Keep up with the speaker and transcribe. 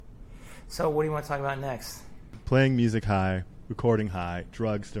So what do you want to talk about next? Playing music high, recording high,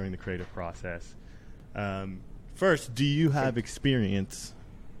 drugs during the creative process. First, do you have experience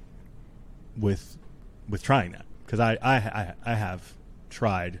with trying that? Because I have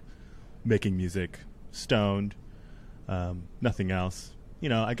tried making music stoned, nothing else. You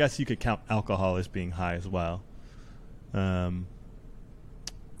know, I guess you could count alcohol as being high as well. What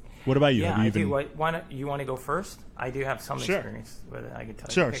about you? Yeah, have you I do. Why not? You want to go first? I do have some experience with it. I can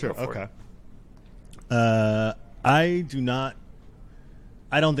tell you. Sure. Okay. I do not.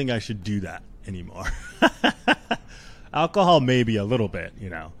 I don't think I should do that anymore. Alcohol, maybe a little bit. You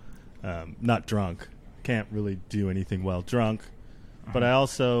know, not drunk. Can't really do anything well drunk. But I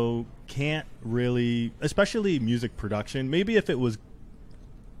also can't really, especially music production. Maybe if it was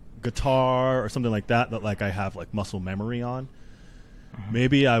guitar or something like that like I have like muscle memory on.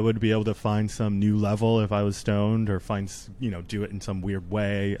 Maybe I would be able to find some new level if I was stoned, or do it in some weird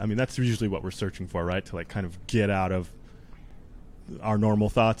way. I mean, that's usually what we're searching for, right? To like kind of get out of our normal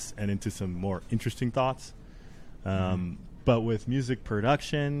thoughts and into some more interesting thoughts. But with music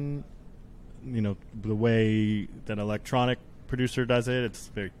production, you know, the way that electronic producer does it, it's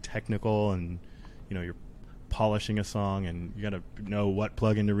very technical, and you know, you're polishing a song and you got to know what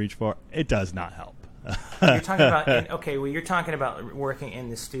plugin to reach for. It does not help. You're talking about you're talking about working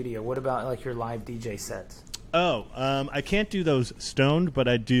in the studio. What about like your live DJ sets? I can't do those stoned, but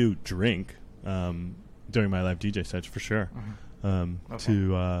I do drink during my live DJ sets for sure.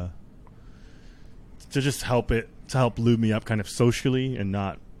 To just help lube me up kind of socially and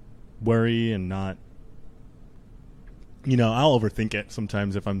not worry and not, you know, I'll overthink it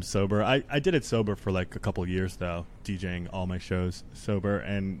sometimes if I'm sober. I did it sober for like a couple years though, DJing all my shows sober,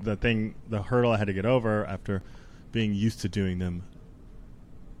 and the hurdle I had to get over after being used to doing them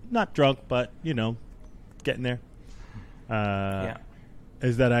not drunk but, you know, getting there,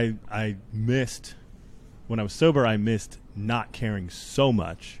 is that I missed, when I was sober, I missed not caring so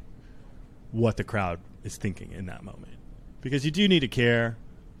much what the crowd is thinking in that moment. Because you do need to care,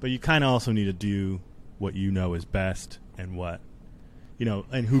 but you kind of also need to do what you know is best, and what, you know,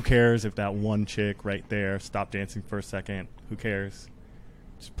 and who cares if that one chick right there stopped dancing for a second? Who cares?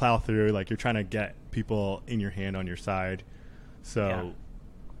 Just plow through. Like, you're trying to get people in your hand on your side. So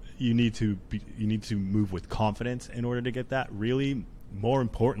you need to move with confidence in order to get that. Really, more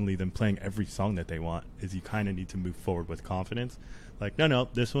importantly than playing every song that they want, is you kind of need to move forward with confidence. Like, no,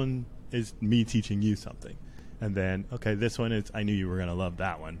 this one is me teaching you something. And then, okay, this one is, I knew you were going to love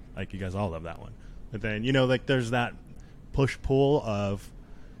that one. Like, you guys all love that one. But then, you know, like, there's that push-pull of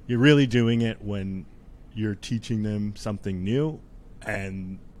you're really doing it when you're teaching them something new,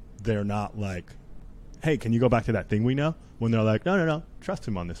 and they're not like, hey, can you go back to that thing we know? When they're like, no, trust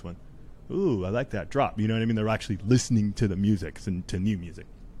him on this one. Ooh, I like that drop. You know what I mean? They're actually listening to the music, to new music.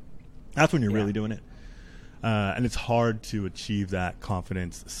 That's when you're really doing it. And it's hard to achieve that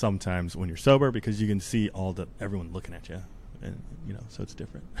confidence sometimes when you're sober, because you can see everyone looking at you, and, you know, so it's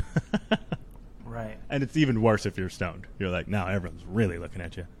different. Right. And it's even worse if you're stoned. You're like, now everyone's really looking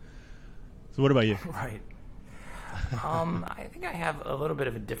at you. So what about you? Right. I think I have a little bit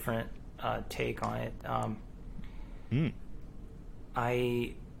of a different take on it.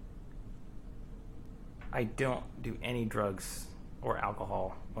 I don't do any drugs or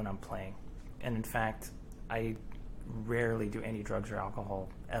alcohol when I'm playing. And in fact, I rarely do any drugs or alcohol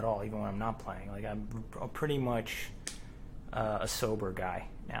at all, even when I'm not playing. Like, I'm pretty much a sober guy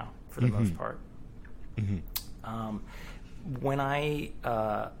now, for the most part. When I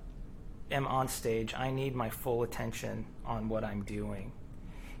am on stage, I need my full attention on what I'm doing.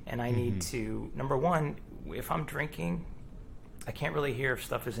 And I need to, number one, if I'm drinking, I can't really hear if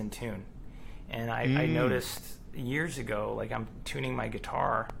stuff is in tune. And I noticed years ago, like, I'm tuning my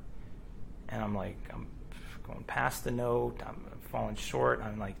guitar, and I'm going past the note, I'm falling short,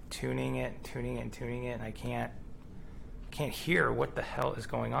 I'm like tuning it, and I can't hear what the hell is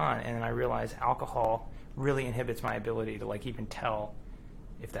going on. And then I realize alcohol really inhibits my ability to, like, even tell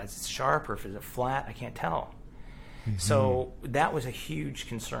if that's sharp or if it's flat. I can't tell. So that was a huge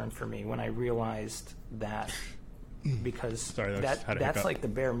concern for me when I realized that, because that's like the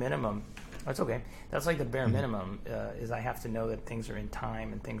bare minimum. That's okay. That's like the bare minimum, is I have to know that things are in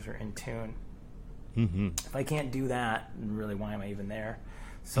time and things are in tune. If I can't do that, really, why am I even there?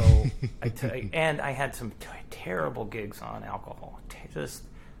 So and I had some terrible gigs on alcohol, just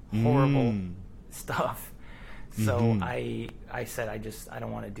horrible stuff. So I said, I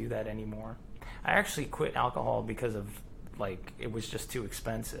don't want to do that anymore. I actually quit alcohol because of, like, it was just too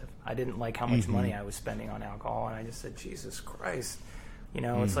expensive. I didn't like how much money I was spending on alcohol, and I just said, Jesus Christ. You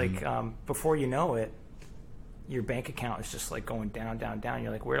know, it's like, before you know it, your bank account is just like going down, down, down.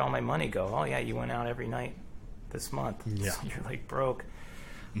 You're like, where'd all my money go? Oh yeah, you went out every night this month. Yeah. So you're like broke.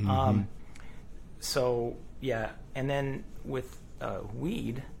 Mm-hmm. So yeah, and then with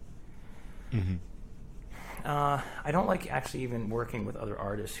weed, Mm-hmm. I don't like actually even working with other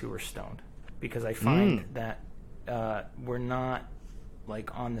artists who are stoned, because I find that we're not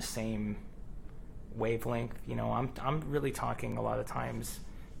like on the same wavelength. You know, I'm really talking a lot of times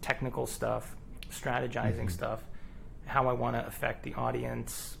technical stuff, strategizing stuff, how I want to affect the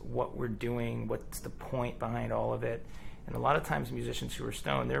audience, what we're doing, what's the point behind all of it. And a lot of times musicians who are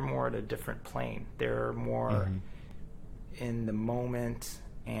stoned, they're more at a different plane. They're more in the moment,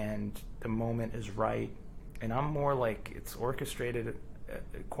 and the moment is right. And I'm more like, it's orchestrated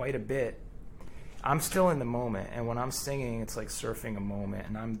quite a bit. I'm still in the moment, and when I'm singing, it's like surfing a moment,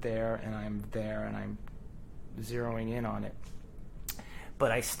 and I'm there, and I'm zeroing in on it.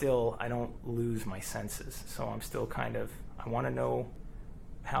 But I don't lose my senses. So I'm still kind of, I want to know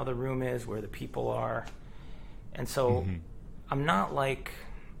how the room is, where the people are. And so I'm not like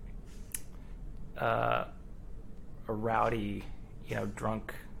a rowdy,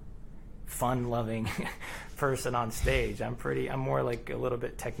 drunk, fun-loving person on stage. I'm more like a little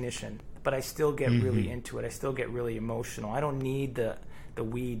bit technician, but I still get really into it. I still get really emotional. I don't need the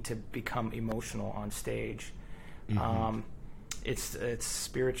weed to become emotional on stage. It's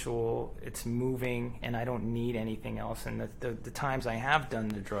spiritual, it's moving, and I don't need anything else. And the times I have done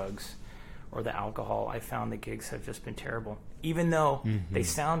the drugs or the alcohol, I found the gigs have just been terrible, even though they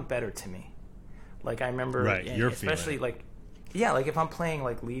sound better to me. Like I remember, especially like if I'm playing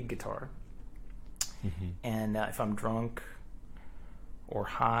like lead guitar, and if I'm drunk or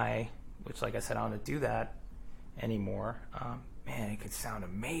high, which like I said, I don't do that anymore, man, it could sound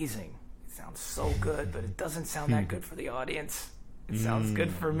amazing. It sounds so good, but it doesn't sound that good for the audience. It sounds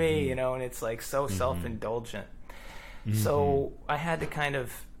good for me, and it's like so self-indulgent. So I had to kind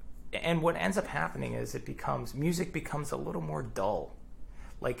of, and what ends up happening is music becomes a little more dull.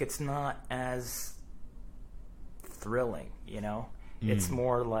 Like it's not as thrilling, It's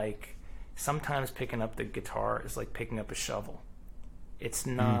more like sometimes picking up the guitar is like picking up a shovel. It's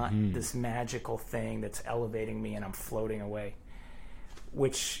not this magical thing that's elevating me and I'm floating away,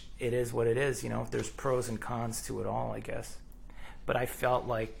 which it is what it is, There's pros and cons to it all, I guess. But I felt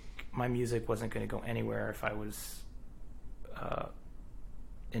like my music wasn't going to go anywhere if I was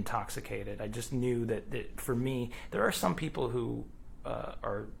intoxicated. I just knew that for me, there are some people who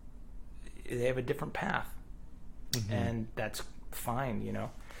they have a different path, and that's fine,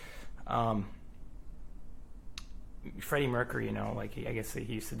 Freddie Mercury, I guess he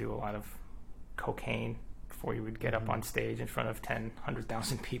used to do a lot of cocaine before he would get up on stage in front of 10,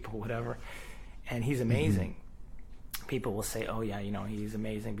 100,000 people, whatever. And he's amazing. People will say, oh yeah, he's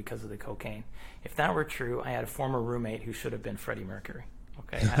amazing because of the cocaine. If that were true, I had a former roommate who should have been Freddie Mercury.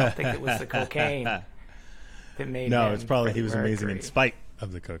 Okay, I don't think it was the cocaine that made him. No, it's probably Freddie he was Mercury. amazing in spite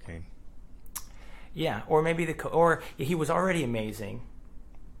of the cocaine. Yeah, or maybe or he was already amazing,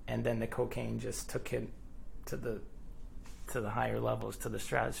 and then the cocaine just took him to the higher levels, to the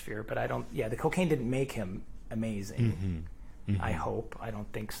stratosphere. But the cocaine didn't make him amazing. I hope. I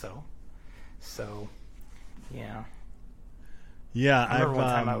don't think so. So, yeah. Yeah, I remember one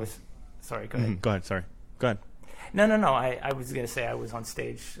time I was. Sorry, go ahead. Go ahead. Sorry. Go ahead. No. I was going to say I was on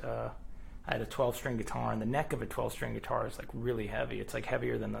stage. I had a 12-string guitar, and the neck of a 12-string guitar is like really heavy. It's like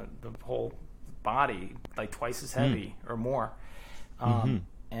heavier than the whole body, like twice as heavy or more.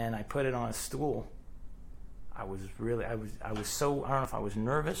 And I put it on a stool. I was so, I don't know if I was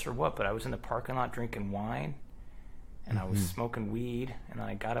nervous or what, but I was in the parking lot drinking wine, and I was smoking weed, and then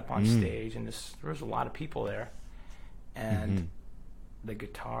I got up on stage, and there was a lot of people there, and the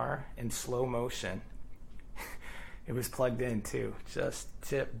guitar in slow motion, it was plugged in too, just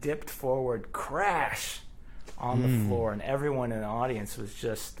dipped forward, crash on the floor, and everyone in the audience was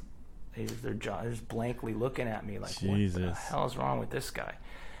just, they're just blankly looking at me like, Jesus. What the hell is wrong with this guy?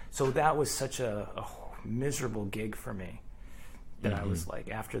 So that was such a miserable gig for me that I was like,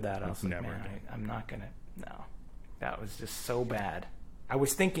 after that, I was like, man, I'm not going to, no. That was just so bad. I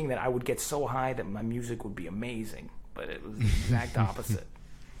was thinking that I would get so high that my music would be amazing, but it was the exact opposite.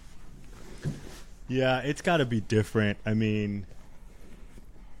 Yeah, it's got to be different. I mean,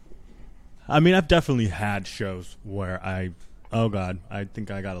 I've definitely had shows where I think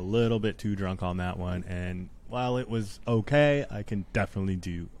I got a little bit too drunk on that one, and while it was okay, I can definitely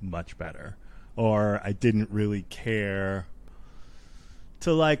do much better. Or I didn't really care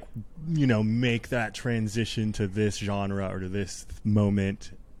to make that transition to this genre or to this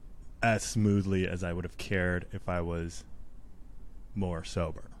moment as smoothly as I would have cared if I was more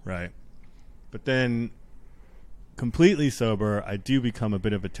sober, right? But then completely sober, I do become a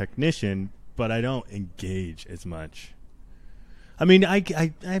bit of a technician, but I don't engage as much. I mean,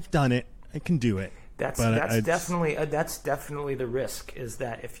 I've done it. I can do it. That's definitely the risk, is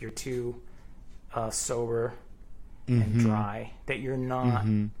that if you're too sober and dry, that you're not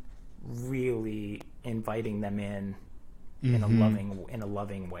really inviting them in a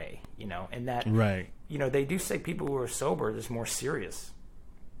loving way, you know, and that, right. You know, they do say people who are sober is more serious.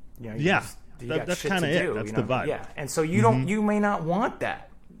 You know, that's kind of it. That's the vibe. Yeah, and so you may not want that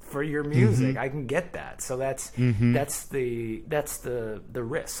for your music. I can get that. So that's the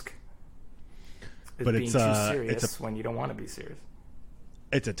risk. But being too serious when you don't want to be serious.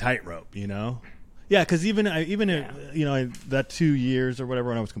 It's a tightrope, you know. Yeah, because even that 2 years or whatever,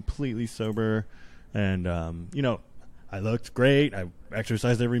 when I was completely sober, and you know, I looked great. I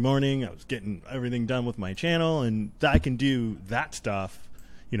exercised every morning. I was getting everything done with my channel, and I can do that stuff.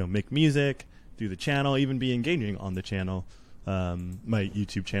 You know, make music, do the channel, even be engaging on the channel. My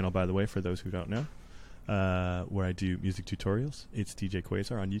YouTube channel, by the way, for those who don't know, where I do music tutorials. It's DJ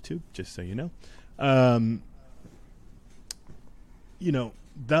Quasar on YouTube, just so you know. You know,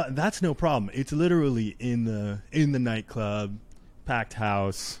 that's no problem. It's literally in the nightclub, packed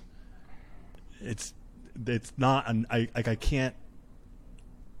house. It's not I can't.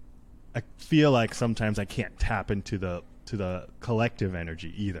 I feel like sometimes I can't tap into the collective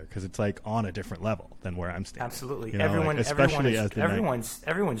energy either, because it's like on a different level than where I'm standing. Absolutely, you know, everyone's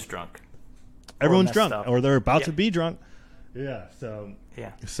drunk. Everyone's drunk, or they're about to be drunk. Yeah.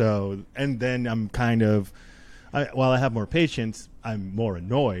 So, and then I'm kind of, while I have more patience, I'm more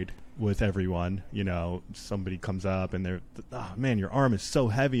annoyed with everyone. You know, somebody comes up and they're, oh man, your arm is so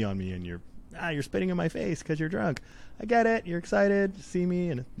heavy on me, and you're spitting in my face because you're drunk. I get it. You're excited to see me,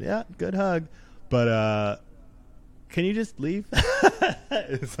 and yeah, good hug. But can you just leave?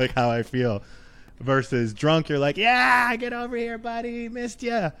 It's like how I feel. Versus drunk, you're like, yeah, get over here, buddy. Missed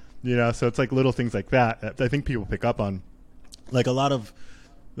ya. You know, so it's like little things like that I think people pick up on. Like a lot of,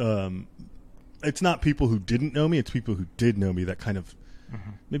 it's not people who didn't know me. It's people who did know me that kind of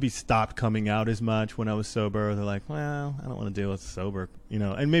maybe stopped coming out as much when I was sober. They're like, well, I don't want to deal with sober, you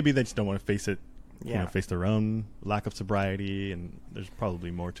know, and maybe they just don't want to face it, you know, face their own lack of sobriety. And there's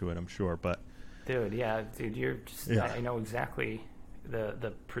probably more to it, I'm sure. But dude, you're just, I know exactly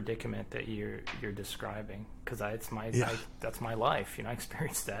the predicament that you're describing, because that's my life. You know, I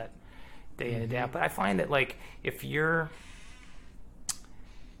experienced that day in and day out. But I find that, like, if you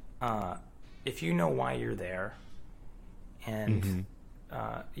know why you're there, and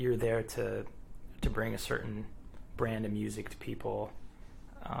you're there to bring a certain brand of music to people,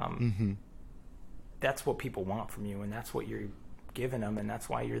 that's what people want from you, and that's what you're giving them, and that's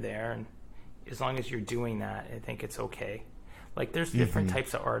why you're there. And as long as you're doing that, I think it's okay. Like, there's different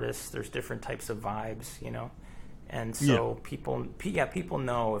types of artists, there's different types of vibes, you know, and so people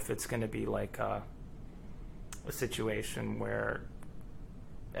know if it's going to be like a situation where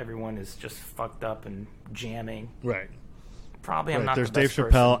everyone is just fucked up and jamming. Right. Probably I'm not there's the best Dave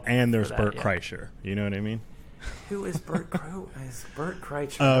Chappelle and there's that, Bert Kreischer. You know what I mean? Who is Bert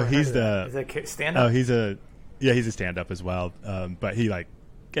Kreischer? Oh, he's the... Is that stand-up? Oh, he's a stand-up as well. But he, like,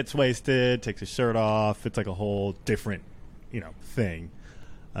 gets wasted, takes his shirt off. It's like a whole different, you know, thing.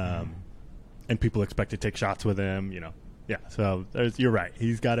 And people expect to take shots with him, you know. Yeah, so you're right.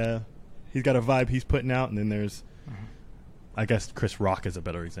 He's got a vibe he's putting out, and then there's... I guess Chris Rock is a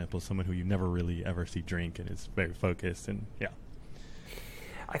better example, someone who you never really ever see drink and is very focused, and yeah.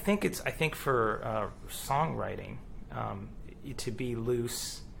 I think for songwriting, to be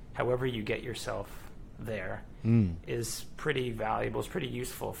loose, however you get yourself there, is pretty valuable. It's pretty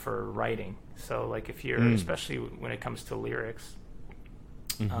useful for writing. So, like, if you're, especially when it comes to lyrics,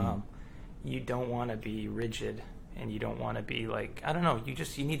 you don't want to be rigid, and you don't want to be like, I don't know.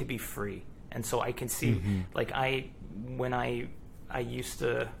 You need to be free. And so I can see, like, when I used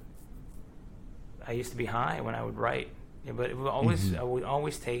to be high when I would write, but it would always I would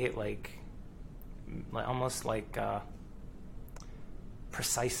always take it like almost like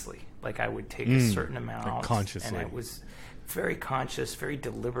precisely, like I would take a certain amount, like consciously, and it was very conscious, very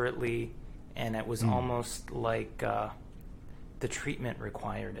deliberately, and it was almost like the treatment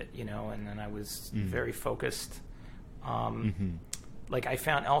required it, you know, and then I was very focused. Like, I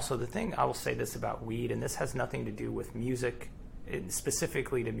found also the thing, I will say this about weed, and this has nothing to do with music,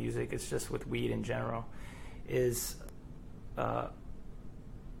 specifically to music, it's just with weed in general, is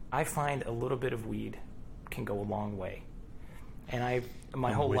I find a little bit of weed can go a long way. And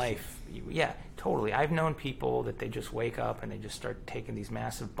my whole life, yeah, totally. I've known people that they just wake up and they just start taking these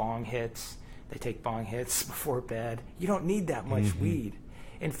massive bong hits. They take bong hits before bed. You don't need that much weed.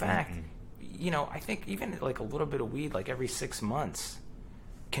 In fact, I think even like a little bit of weed, like every 6 months,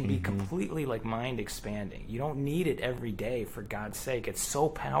 can be completely like mind expanding. You don't need it every day, for God's sake. It's so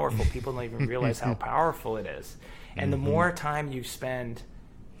powerful. People don't even realize how powerful it is. And the more time you spend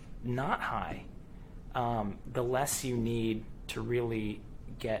not high, the less you need to really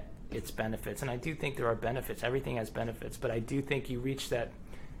get its benefits. And I do think there are benefits. Everything has benefits, but I do think you reach that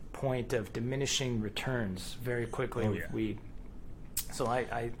point of diminishing returns very quickly with weed. So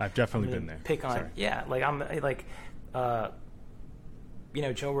I've definitely been there. Pick on,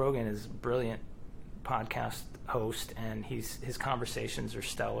 Joe Rogan is a brilliant podcast host, and his conversations are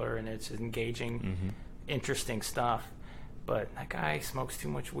stellar, and it's engaging, interesting stuff. But that guy smokes too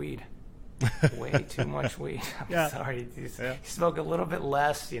much weed. Way too much weed. I'm sorry. You smoke a little bit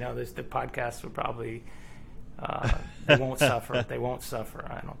less. The podcast would probably they won't suffer. They won't suffer,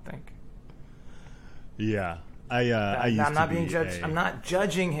 I don't think. Yeah. I'm not being judged. I'm not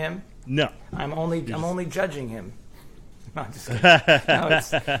judging him. No. I'm only judging him. No, I'm just kidding. No,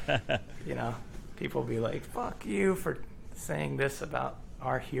 it's, people be like, fuck you for saying this about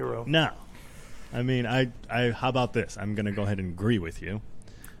our hero. No. I mean, how about this? I'm going to go ahead and agree with you.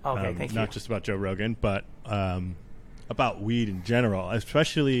 Okay, thank you. Not just about Joe Rogan, but about weed in general,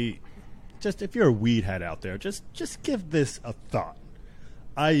 especially just if you're a weed head out there, just give this a thought.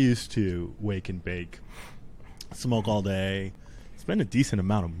 I used to wake and bake, smoke all day, spend a decent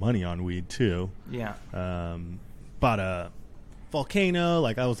amount of money on weed too. Yeah. Bought a Volcano,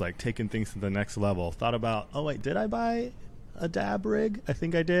 like I was like taking things to the next level. Thought about, oh wait, did I buy a dab rig? I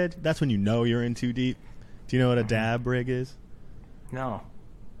think I did. That's when you know you're in too deep. Do you know what a dab rig is? No.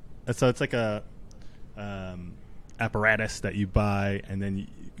 So it's like a apparatus that you buy, and then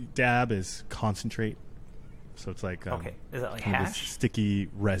dab is concentrate. So it's like is that like hash? Sticky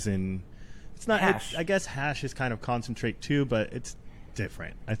resin. It's not hash. I guess hash is kind of concentrate too, but it's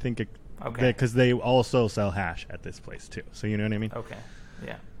different. I think okay, because they also sell hash at this place too. So you know what I mean? Okay.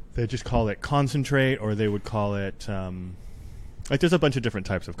 Yeah. They just call it concentrate, or they would call it like there's a bunch of different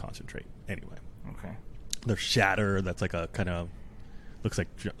types of concentrate. Anyway. Okay. There's shatter. That's like a kind of looks like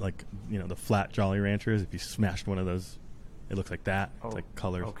the flat Jolly Ranchers. If you smashed one of those, it looks like that. It's like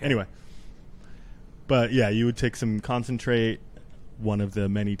colors. Okay. Anyway. But yeah, you would take some concentrate, one of the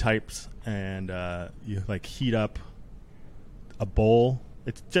many types, and you like heat up a bowl.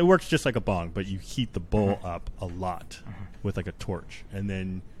 It works just like a bong, but you heat the bowl up a lot with like a torch, and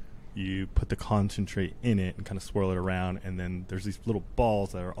then you put the concentrate in it and kind of swirl it around, and then there's these little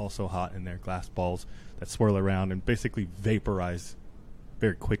balls that are also hot in there, glass balls that swirl around and basically vaporize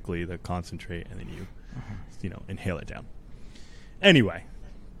very quickly the concentrate, and then you inhale it down. Anyway,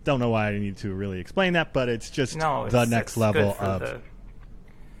 don't know why I need to really explain that, but it's just the next level of.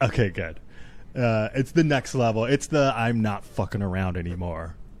 Okay, good. It's the next level. It's the I'm not fucking around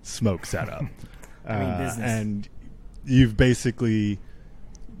anymore smoke setup. business. And you've basically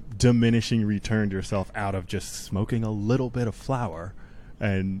diminishing returned yourself out of just smoking a little bit of flower,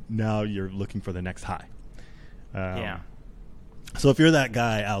 and now you're looking for the next high. So if you're that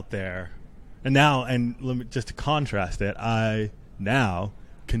guy out there, and let me just to contrast it, I now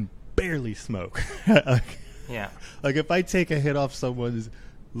can barely smoke. Like if I take a hit off someone's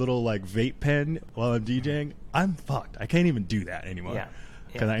little like vape pen while I'm DJing, I'm fucked. I can't even do that anymore.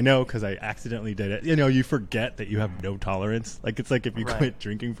 Because I accidentally did it. You forget that you have no tolerance. Like it's like if you quit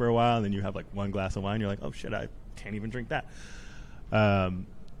drinking for a while and then you have like one glass of wine, you're like, oh shit, I can't even drink that.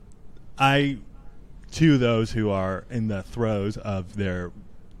 To those who are in the throes of their,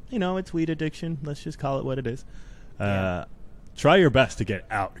 it's weed addiction. Let's just call it what it is. Try your best to get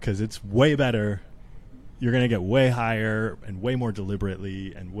out, because it's way better. You're going to get way higher and way more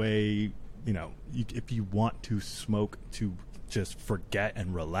deliberately and way, if you want to smoke to just forget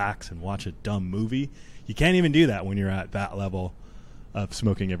and relax and watch a dumb movie, you can't even do that when you're at that level of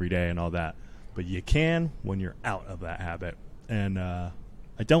smoking every day and all that. But you can when you're out of that habit. And I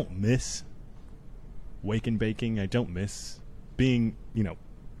don't miss wake and baking. I don't miss being,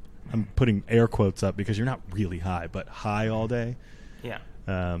 I'm putting air quotes up because you're not really high, but high all day. Yeah.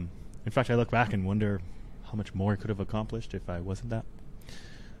 In fact, I look back and wonder how much more I could have accomplished if I wasn't that.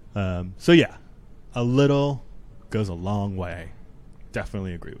 So yeah, a little goes a long way.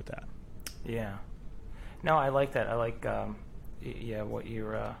 Definitely agree with that. Yeah. No, I like that. I like, what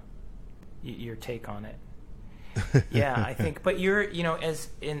your take on it. Yeah, I think, but you're, as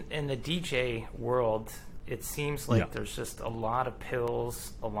in the DJ world, it seems like there's just a lot of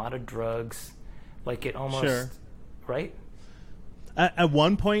pills, a lot of drugs, like it almost, right? At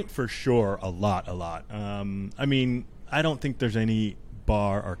one point, for sure, a lot. I mean, I don't think there's any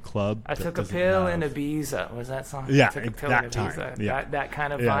bar or club. I took a pill in Ibiza. Was that song? Yeah, I took a pill that in time. Ibiza. Yeah. That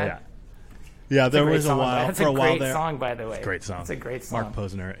kind of vibe. Yeah, It's there great was a song, while. That's for a a while great there. song, by the way. It's a great song. It's a great song. Mark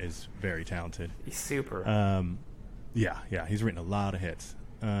Posner is very talented. He's super. Yeah, he's written a lot of hits.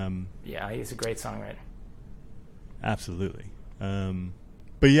 Yeah, he's a great songwriter. Absolutely.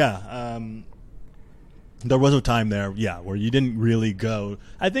 But yeah, there was a time there, where you didn't really go.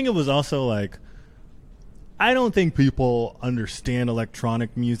 I think it was also like, I don't think people understand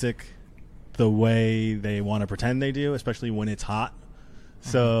electronic music the way they want to pretend they do, especially when it's hot.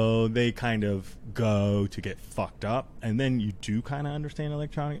 So they kind of go to get fucked up, and then you do kind of understand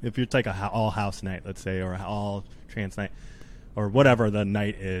electronic. If it's like a all house night, let's say, or all trance night, or whatever the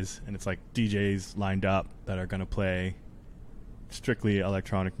night is, and it's like DJs lined up that are going to play strictly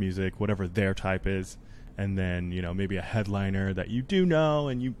electronic music, whatever their type is, and then, you know, maybe a headliner that you do know,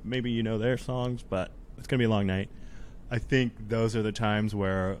 and you maybe you know their songs, but it's going to be a long night. I think those are the times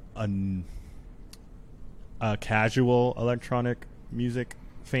where a casual electronic music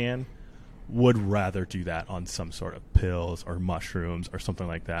fan would rather do that on some sort of pills or mushrooms or something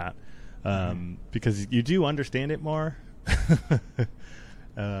like that, because you do understand it more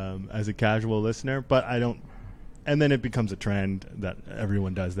as a casual listener. But I don't, and then it becomes a trend that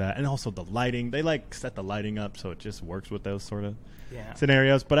everyone does that, and also the lighting, they like set the lighting up so it just works with those sort of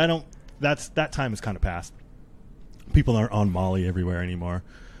scenarios. But I don't, that time is kind of past. People aren't on Molly everywhere anymore.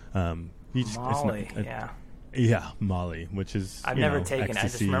 Molly, yeah, Molly, which is I've never taken it. I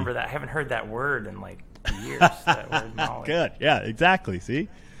just remember that. I haven't heard that word in like years. That word Molly. Good, yeah, exactly. See,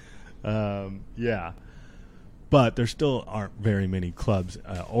 yeah, but there still aren't very many clubs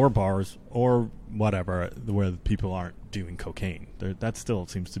or bars or whatever where people aren't doing cocaine. That still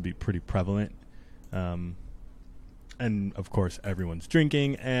seems to be pretty prevalent, and of course everyone's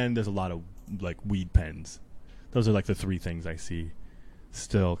drinking, and there's a lot of like weed pens. Those are like the three things I see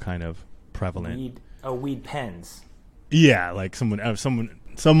still kind of prevalent. Weed pens. Yeah, like someone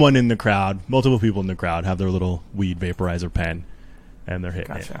in the crowd, multiple people in the crowd have their little weed vaporizer pen, and they're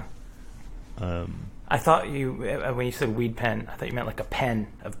hitting it. I thought when you said weed pen, I thought you meant like a pen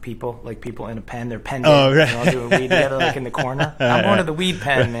of people, like people in a pen. They're penned in. Oh, right. They're all doing weed together, like in the corner. I'm going to the weed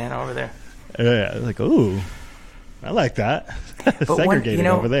pen, man, over there. Yeah, like, ooh, I like that. Segregated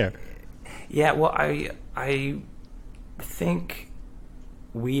over there. Yeah, well, I think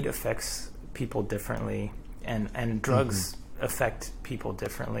weed affects people differently, and drugs affect people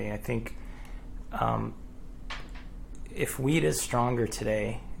differently. I think if weed is stronger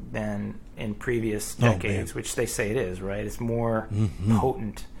today than in previous decades, which they say it is, right? It's more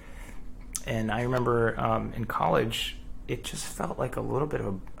potent. And I remember in college, it just felt like a little bit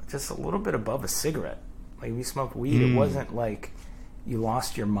above a cigarette. Like we smoked weed. It wasn't like you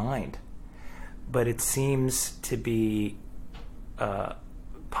lost your mind, but it seems to be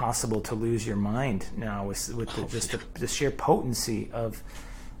possible to lose your mind now with the sheer potency of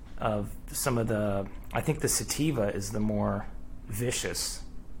some of the. I think the sativa is the more vicious,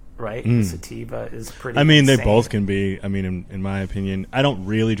 right? The sativa is pretty. I mean, insane. they both can be. I mean, in my opinion, I don't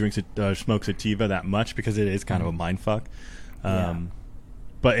really smoke sativa that much because it is kind of a mind fuck.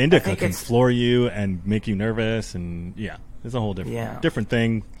 But indica can floor you and make you nervous, and it's a whole different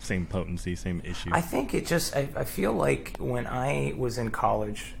thing. Same potency, same issue. I think it just. I feel like when I was in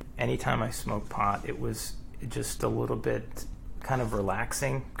college, anytime I smoked pot, it was just a little bit kind of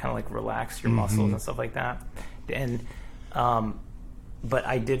relaxing, kind of like relax your muscles and stuff like that. And but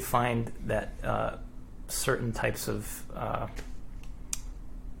I did find that certain types of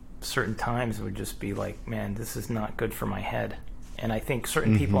certain times would just be like, man, this is not good for my head. And I think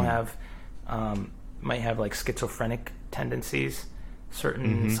certain people might have like schizophrenic tendencies,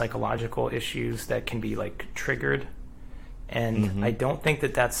 certain psychological issues that can be like triggered. And I don't think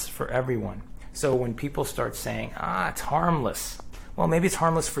that that's for everyone. So when people start saying, it's harmless, well, maybe it's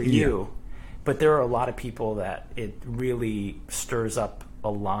harmless for you, but there are a lot of people that it really stirs up a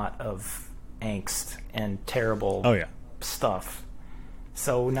lot of angst and terrible stuff.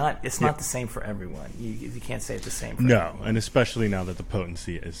 So it's not the same for everyone. You can't say it's the same for everyone. And especially now that the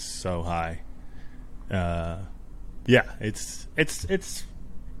potency is so high. It's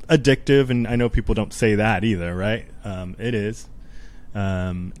addictive, and I know people don't say that either, right? It is.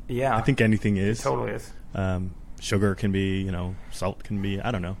 I think anything is. It totally is. Sugar can be, salt can be, I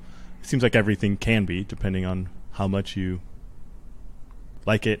don't know. It seems like everything can be, depending on how much you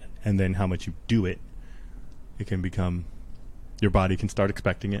like it and then how much you do it. It can become, your body can start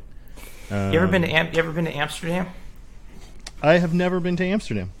expecting it. You ever been to Amsterdam? I have never been to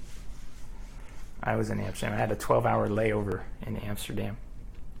Amsterdam. I was in Amsterdam. I had a 12-hour layover in Amsterdam.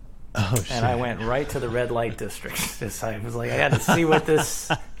 Oh, shit. And I went right to the red light district. I was like, I got to see what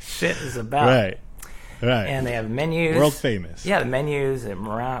this shit is about. Right. Right. And they have menus. World famous. Yeah, the menus and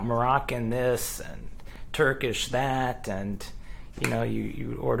Moroccan this and Turkish that, and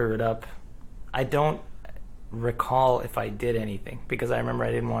you order it up. I don't recall if I did anything because I remember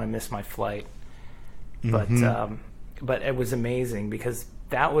I didn't want to miss my flight. But it was amazing because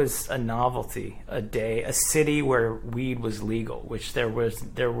that was a novelty, a city where weed was legal, which there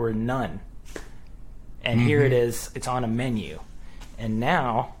were none. And here it is, it's on a menu. And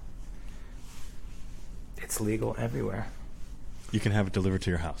now it's legal everywhere. You can have it delivered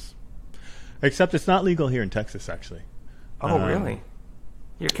to your house. Except it's not legal here in Texas, actually. Oh, really?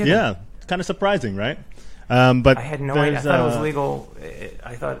 You're kidding? Yeah, it's kind of surprising, right? But I had no idea. I thought it was legal.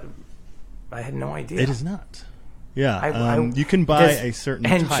 I had no idea. It is not. Yeah, you can buy a certain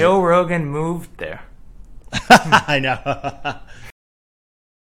and type. Joe Rogan moved there. I know.